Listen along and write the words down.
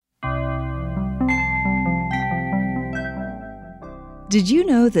Did you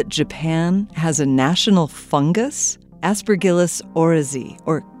know that Japan has a national fungus? Aspergillus oryzae,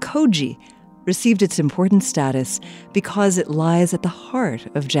 or koji, received its important status because it lies at the heart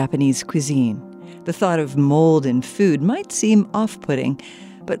of Japanese cuisine. The thought of mold in food might seem off-putting,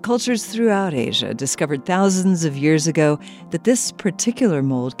 but cultures throughout Asia discovered thousands of years ago that this particular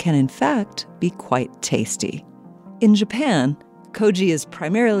mold can in fact be quite tasty. In Japan, koji is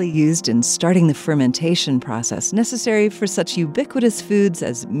primarily used in starting the fermentation process necessary for such ubiquitous foods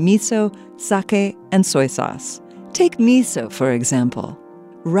as miso, sake, and soy sauce. Take miso, for example.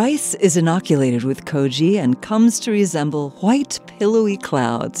 Rice is inoculated with koji and comes to resemble white, pillowy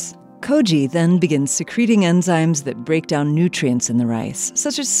clouds. Koji then begins secreting enzymes that break down nutrients in the rice,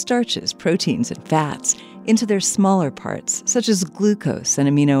 such as starches, proteins, and fats, into their smaller parts, such as glucose and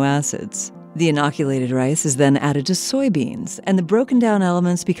amino acids. The inoculated rice is then added to soybeans, and the broken down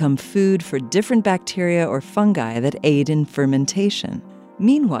elements become food for different bacteria or fungi that aid in fermentation.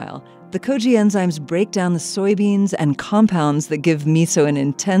 Meanwhile, the koji enzymes break down the soybeans and compounds that give miso an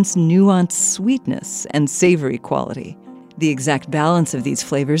intense, nuanced sweetness and savory quality. The exact balance of these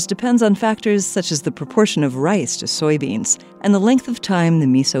flavors depends on factors such as the proportion of rice to soybeans and the length of time the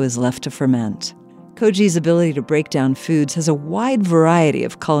miso is left to ferment. Koji's ability to break down foods has a wide variety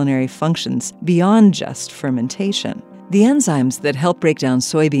of culinary functions beyond just fermentation. The enzymes that help break down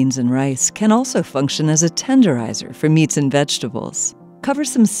soybeans and rice can also function as a tenderizer for meats and vegetables. Cover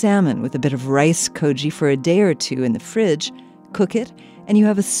some salmon with a bit of rice koji for a day or two in the fridge, cook it, and you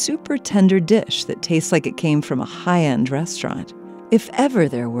have a super tender dish that tastes like it came from a high-end restaurant. If ever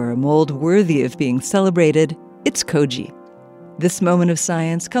there were a mold worthy of being celebrated, it's koji. This moment of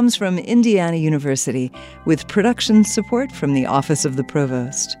science comes from Indiana University with production support from the Office of the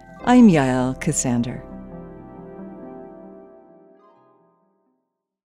Provost. I'm Yael Cassander.